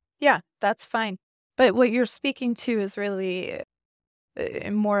right now. Yeah, that's fine. But what you're speaking to is really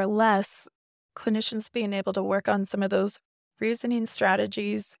more or less clinicians being able to work on some of those reasoning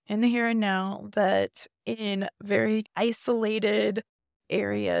strategies in the here and now that in very isolated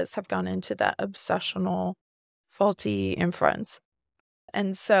areas have gone into that obsessional, faulty inference.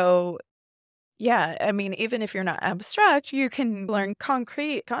 And so, yeah, I mean, even if you're not abstract, you can learn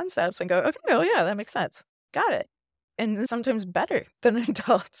concrete concepts and go, okay, oh yeah, that makes sense. Got it. And sometimes better than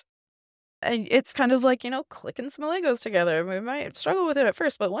adults. And it's kind of like, clicking some Legos together. We might struggle with it at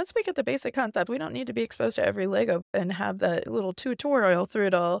first, but once we get the basic concept, we don't need to be exposed to every Lego and have that little tutorial through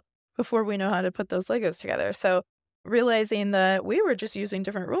it all before we know how to put those Legos together. So realizing that we were just using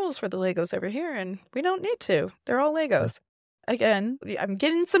different rules for the Legos over here, and we don't need to. They're all Legos. Again, I'm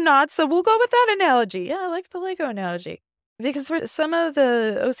getting some nods, so we'll go with that analogy. Yeah, I like the Lego analogy. Because for some of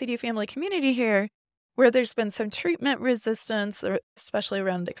the OCD family community here, where there's been some treatment resistance, especially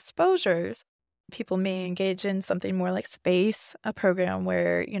around exposures, people may engage in something more like SPACE, a program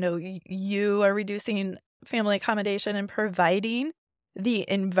where, you are reducing family accommodation and providing the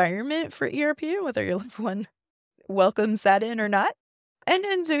environment for ERP, whether your loved one welcomes that in or not, and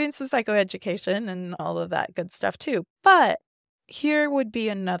then doing some psychoeducation and all of that good stuff too. But here would be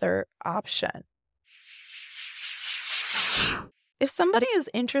another option. If somebody is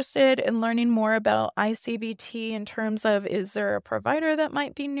interested in learning more about I-CBT in terms of, is there a provider that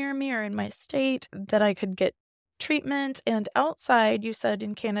might be near me or in my state that I could get treatment? And outside, you said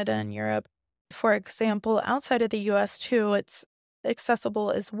in Canada and Europe, for example, outside of the US too, it's accessible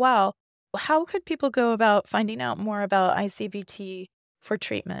as well. How could people go about finding out more about I-CBT for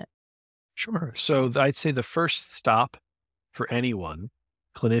treatment? Sure. So I'd say the first stop for anyone,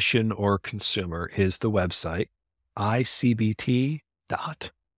 clinician or consumer, is the website,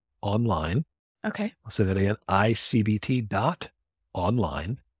 I-CBT.online. Okay. I'll say that again,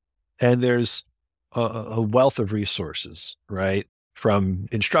 I-CBT.online. And there's a wealth of resources, right? From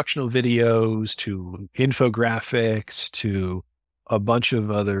instructional videos to infographics to a bunch of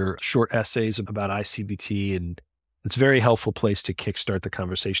other short essays about I-CBT, and it's a very helpful place to kickstart the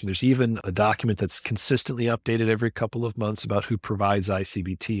conversation. There's even a document that's consistently updated every couple of months about who provides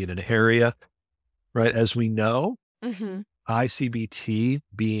I-CBT in an area, right? As we know, I-CBT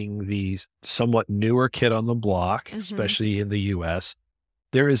being the somewhat newer kid on the block, especially in the US,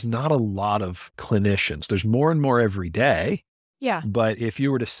 there is not a lot of clinicians. There's more and more every day. Yeah. But if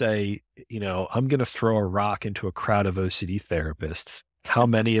you were to say, I'm going to throw a rock into a crowd of OCD therapists, how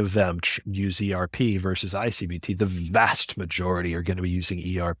many of them use ERP versus I-CBT? The vast majority are going to be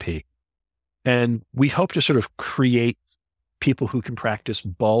using ERP. And we hope to sort of create people who can practice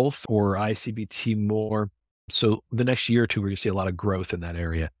both or I-CBT more. So the next year or two, we're going to see a lot of growth in that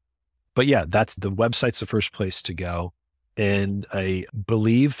area. But yeah, that's the website's the first place to go. And I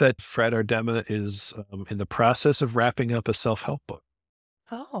believe that Fred Ardema is in the process of wrapping up a self-help book.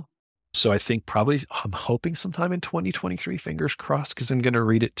 Oh. So I think I'm hoping sometime in 2023, fingers crossed, because I'm going to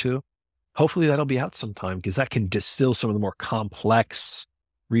read it too. Hopefully that'll be out sometime, because that can distill some of the more complex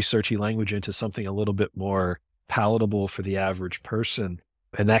researchy language into something a little bit more palatable for the average person.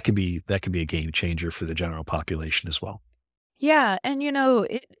 And that can be a game changer for the general population as well. Yeah. And,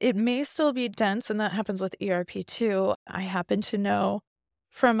 it may still be dense, and that happens with ERP too. I happen to know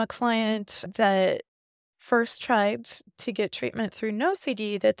from a client that first tried to get treatment through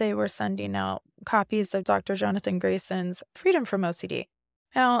NoCD that they were sending out copies of Dr. Jonathan Grayson's Freedom from OCD.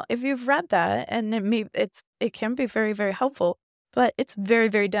 Now, if you've read that, and it can be very, very helpful, but it's very,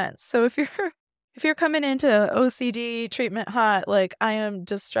 very dense. So if you're coming into OCD treatment hot, like I am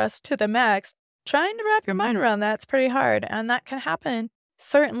distressed to the max, trying to wrap your mind around that's pretty hard. And that can happen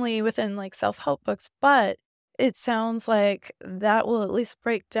certainly within like self-help books, but it sounds like that will at least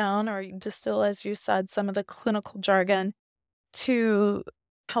break down or distill, as you said, some of the clinical jargon to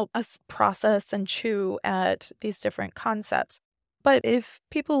help us process and chew at these different concepts. But if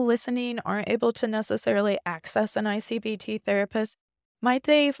people listening aren't able to necessarily access an I-CBT therapist, might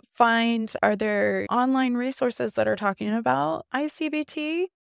they are there online resources that are talking about I-CBT?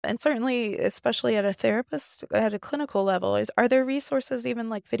 And certainly, especially at a clinical level, are there resources, even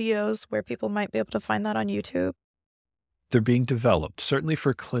like videos, where people might be able to find that on YouTube? They're being developed. Certainly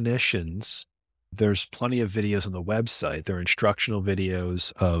for clinicians, there's plenty of videos on the website. There are instructional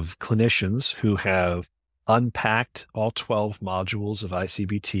videos of clinicians who have unpacked all 12 modules of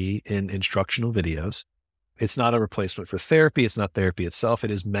I-CBT in instructional videos. It's not a replacement for therapy. It's not therapy itself.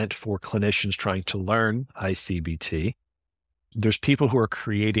 It is meant for clinicians trying to learn I-CBT. There's people who are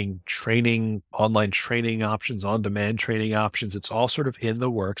creating training, online training options, on-demand training options. It's all sort of in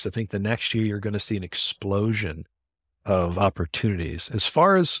the works. I think the next year you're going to see an explosion of opportunities. As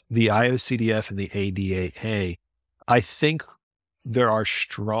far as the IOCDF and the ADAA, I think there are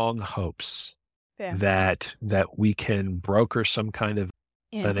strong hopes Yeah. that we can broker some kind of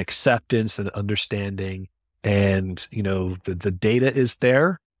Yeah. an acceptance and understanding. And, the data is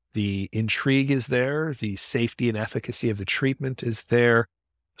there, the intrigue is there, the safety and efficacy of the treatment is there.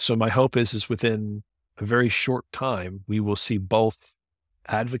 So my hope is within a very short time, we will see both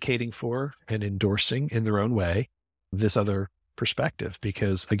advocating for and endorsing in their own way this other perspective,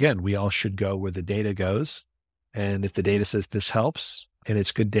 because again, we all should go where the data goes. And if the data says this helps and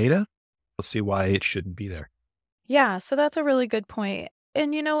it's good data, we'll see why it shouldn't be there. Yeah, so that's a really good point.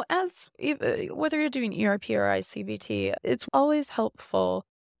 And, whether you're doing ERP or I-CBT, it's always helpful.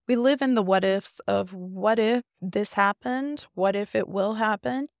 We live in the what ifs of what if this happened? What if it will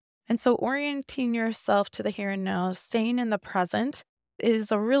happen? And so orienting yourself to the here and now, staying in the present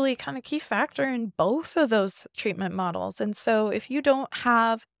is a really kind of key factor in both of those treatment models. And so if you don't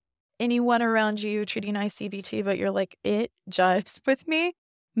have anyone around you treating I-CBT, but you're like, it jives with me,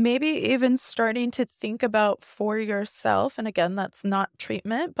 maybe even starting to think about for yourself. And again, that's not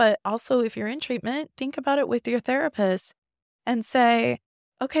treatment, but also if you're in treatment, think about it with your therapist and say,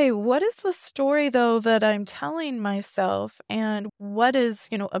 okay, what is the story though that I'm telling myself? And what is,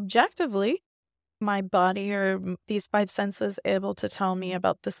 objectively my body or these five senses able to tell me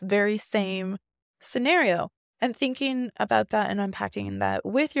about this very same scenario? And thinking about that and unpacking that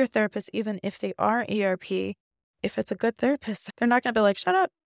with your therapist, even if they are ERP, if it's a good therapist, they're not going to be like, shut up,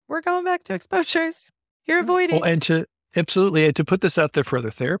 we're going back to exposures. You're Well, avoiding. absolutely, and to put this out there for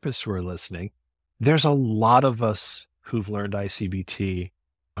other therapists who are listening, there's a lot of us who've learned I-CBT,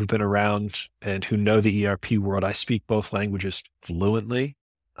 who've been around and who know the ERP world. I speak both languages fluently.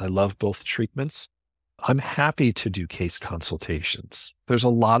 I love both treatments. I'm happy to do case consultations. There's a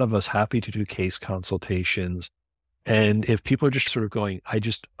lot of us happy to do case consultations. And if people are just sort of going,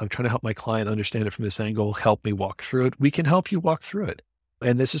 I'm trying to help my client understand it from this angle, help me walk through it, we can help you walk through it.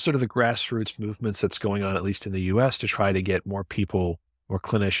 And this is sort of the grassroots movements that's going on, at least in the US, to try to get more people, more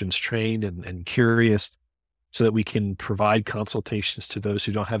clinicians trained and curious so that we can provide consultations to those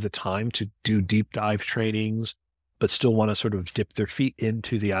who don't have the time to do deep dive trainings, but still want to sort of dip their feet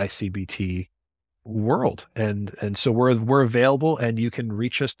into the I-CBT world. And so we're available, and you can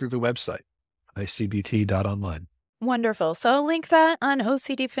reach us through the website, icbt.online. Wonderful. So I'll link that on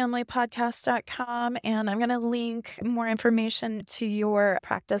ocdfamilypodcast.com, and I'm going to link more information to your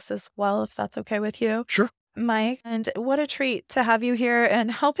practice as well, if that's okay with you. Sure. Mike, and what a treat to have you here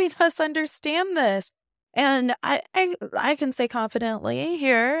and helping us understand this. And I can say confidently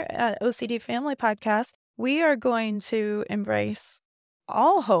here at OCD Family Podcast, we are going to embrace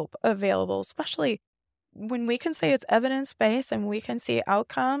all hope available, especially when we can say it's evidence-based and we can see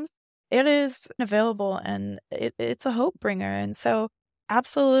outcomes. It is available and it's a hope bringer. And so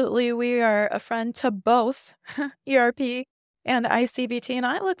absolutely, we are a friend to both ERP and I-CBT. And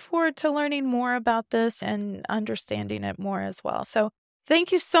I look forward to learning more about this and understanding it more as well. So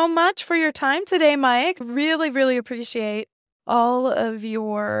thank you so much for your time today, Mike. Really, really appreciate all of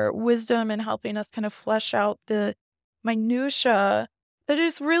your wisdom and helping us kind of flesh out the minutia that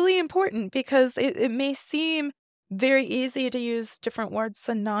is really important, because it may seem very easy to use different words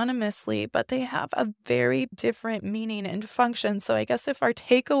synonymously, but they have a very different meaning and function. So I guess if our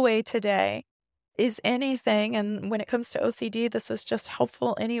takeaway today is anything, and when it comes to OCD, this is just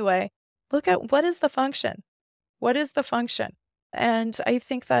helpful anyway, look at what is the function? What is the function? And I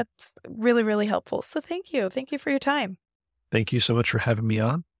think that's really, really helpful. So thank you. Thank you for your time. Thank you so much for having me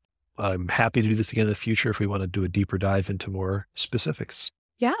on. I'm happy to do this again in the future if we want to do a deeper dive into more specifics.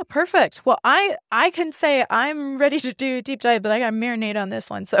 Yeah, perfect. Well, I can say I'm ready to do a deep dive, but I got to marinate on this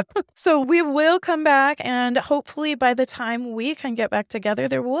one. So we will come back, and hopefully by the time we can get back together,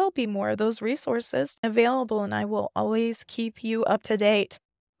 there will be more of those resources available, and I will always keep you up to date.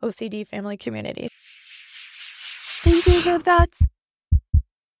 OCD Family Community. Thank you for that.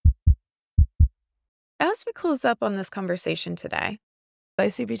 As we close up on this conversation today,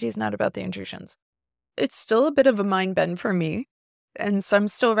 I-CBT is not about the intrusions. It's still a bit of a mind bend for me, and so I'm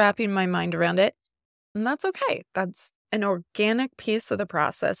still wrapping my mind around it. And that's okay. That's an organic piece of the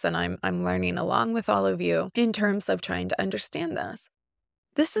process, and I'm learning along with all of you in terms of trying to understand this.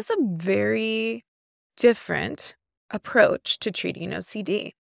 This is a very different approach to treating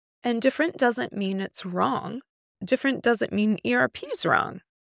OCD. And different doesn't mean it's wrong. Different doesn't mean ERP is wrong.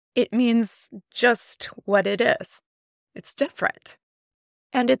 It means just what it is. It's different.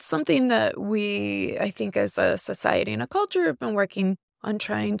 And it's something that we, I think, as a society and a culture, have been working on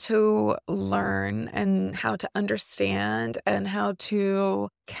trying to learn and how to understand and how to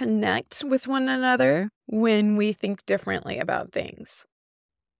connect with one another when we think differently about things.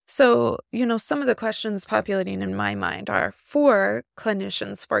 So, some of the questions populating in my mind are for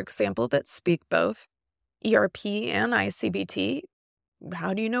clinicians, for example, that speak both ERP and I-CBT.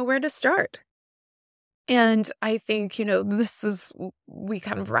 How do you know where to start? And I think, we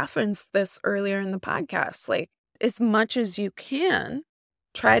kind of referenced this earlier in the podcast, like as much as you can,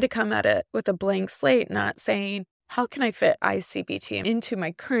 try to come at it with a blank slate, not saying, how can I fit I-CBT into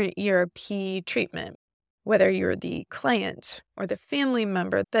my current ERP treatment? Whether you're the client or the family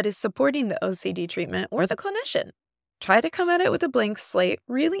member that is supporting the OCD treatment or the clinician, try to come at it with a blank slate,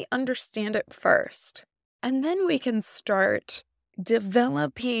 really understand it first. And then we can start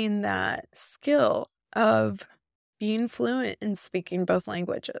developing that skill of being fluent in speaking both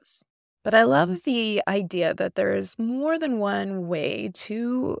languages. But I love the idea that there is more than one way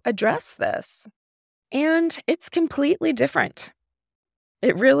to address this. And it's completely different.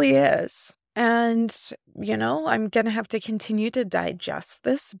 It really is. And, I'm going to have to continue to digest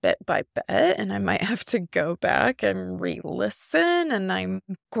this bit by bit, and I might have to go back and re-listen, and I'm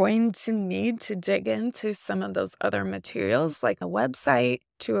going to need to dig into some of those other materials, like a website,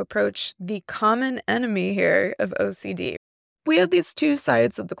 to approach the common enemy here of OCD. We have these two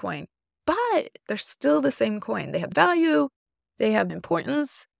sides of the coin, but they're still the same coin. They have value, they have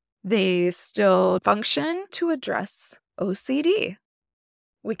importance, they still function to address OCD.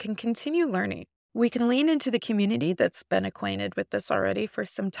 We can continue learning. We can lean into the community that's been acquainted with this already for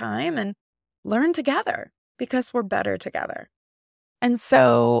some time and learn together because we're better together. And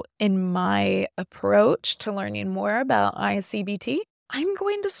so in my approach to learning more about I-CBT, I'm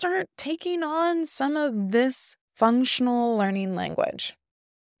going to start taking on some of this functional learning language.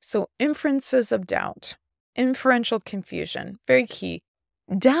 So inferences of doubt, inferential confusion, very key.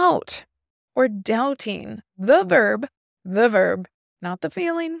 Doubt or doubting, the verb, not the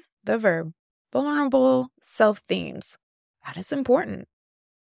feeling, the verb. Vulnerable self-themes. That is important.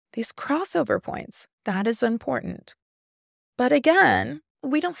 These crossover points, that is important. But again,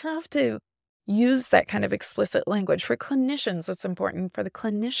 we don't have to use that kind of explicit language. For clinicians, it's important for the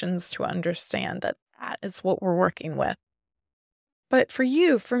clinicians to understand that that is what we're working with. But for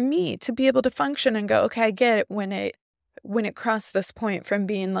you, for me, to be able to function and go, okay, I get it when it crossed this point from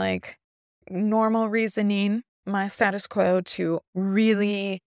being like normal reasoning, my status quo, to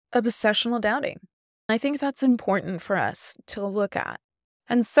really obsessional doubting. I think that's important for us to look at.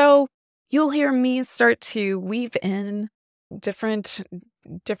 And so you'll hear me start to weave in different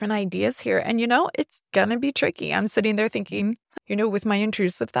ideas here. And, it's going to be tricky. I'm sitting there thinking, with my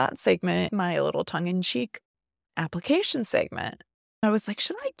intrusive thought segment, my little tongue-in-cheek application segment, I was like,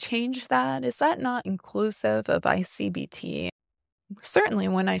 should I change that? Is that not inclusive of I-CBT? Certainly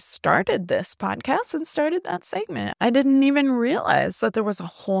when I started this podcast and started that segment, I didn't even realize that there was a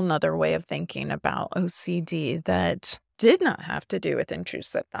whole nother way of thinking about OCD that did not have to do with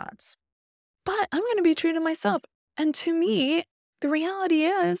intrusive thoughts. But I'm going to be true to myself. And to me, the reality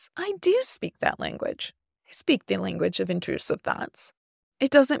is I do speak that language. I speak the language of intrusive thoughts.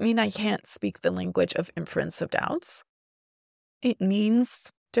 It doesn't mean I can't speak the language of inference of doubts. It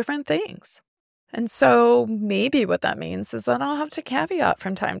means different things. And so maybe what that means is that I'll have to caveat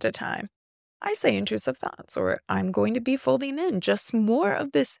from time to time. I say intrusive thoughts, or I'm going to be folding in just more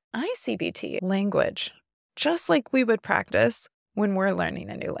of this I-CBT language, just like we would practice when we're learning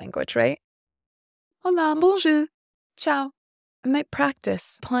a new language, right? Hola, bonjour, ciao. I might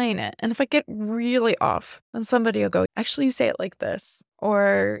practice playing it. And if I get really off, then somebody will go, actually, you say it like this.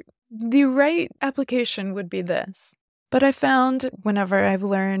 Or the right application would be this. But I found whenever I've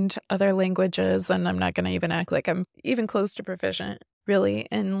learned other languages, and I'm not going to even act like I'm even close to proficient, really,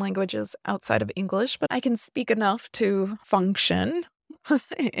 in languages outside of English, but I can speak enough to function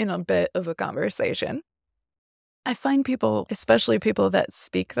in a bit of a conversation. I find people, especially people that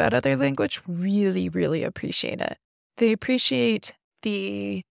speak that other language, really, really appreciate it. They appreciate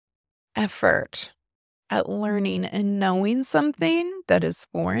the effort at learning and knowing something that is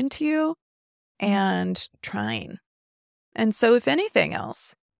foreign to you and trying. And so if anything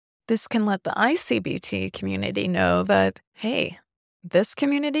else, this can let the I-CBT community know that, hey, this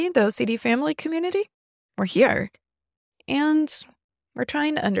community, the OCD family community, we're here and we're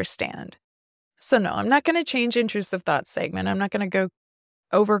trying to understand. So no, I'm not going to change intrusive thought segment. I'm not going to go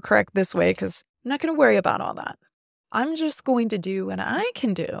overcorrect this way because I'm not going to worry about all that. I'm just going to do what I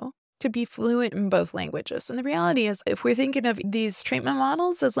can do to be fluent in both languages. And the reality is, if we're thinking of these treatment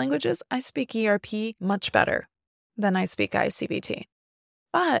models as languages, I speak ERP much better than I speak I-CBT.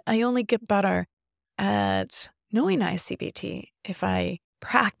 But I only get better at knowing I-CBT if I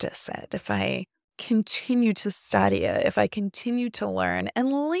practice it, if I continue to study it, if I continue to learn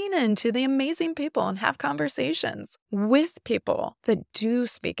and lean into the amazing people and have conversations with people that do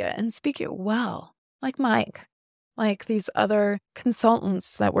speak it and speak it well, like Mike, like these other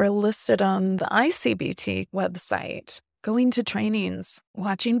consultants that were listed on the I-CBT website, going to trainings,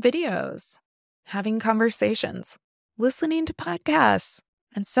 watching videos, having conversations, listening to podcasts.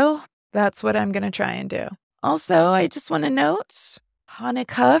 And so that's what I'm going to try and do. Also, I just want to note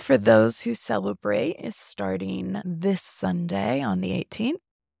Hanukkah, for those who celebrate, is starting this Sunday on the 18th.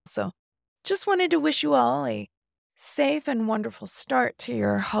 So just wanted to wish you all a safe and wonderful start to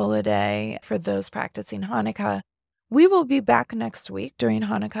your holiday for those practicing Hanukkah. We will be back next week during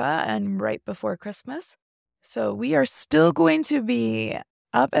Hanukkah and right before Christmas. So we are still going to be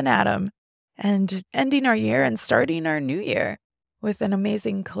up and at 'em and ending our year and starting our new year with an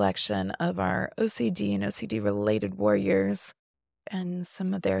amazing collection of our OCD and OCD-related warriors and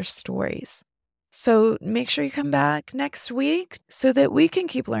some of their stories. So make sure you come back next week so that we can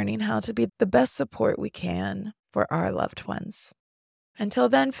keep learning how to be the best support we can for our loved ones. Until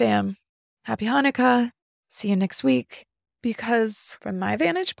then, fam, happy Hanukkah. See you next week. Because from my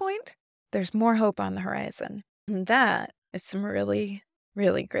vantage point, there's more hope on the horizon. And that is some really,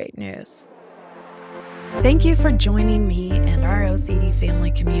 really great news. Thank you for joining me and our OCD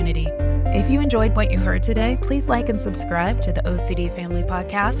family community. If you enjoyed what you heard today, please like and subscribe to the OCD Family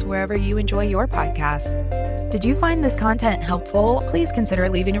Podcast wherever you enjoy your podcasts. Did you find this content helpful? Please consider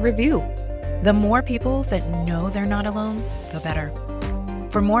leaving a review. The more people that know they're not alone, the better.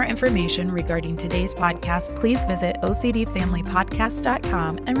 For more information regarding today's podcast, please visit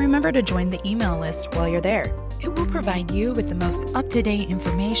OCDFamilyPodcast.com and remember to join the email list while you're there. It will provide you with the most up-to-date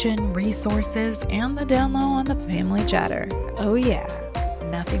information, resources, and the down low on the family chatter. Oh yeah,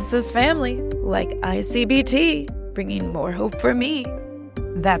 nothing says family like I-CBT, bringing more hope for me.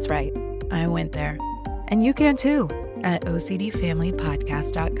 That's right, I went there. And you can too at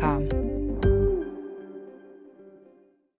OCDFamilyPodcast.com.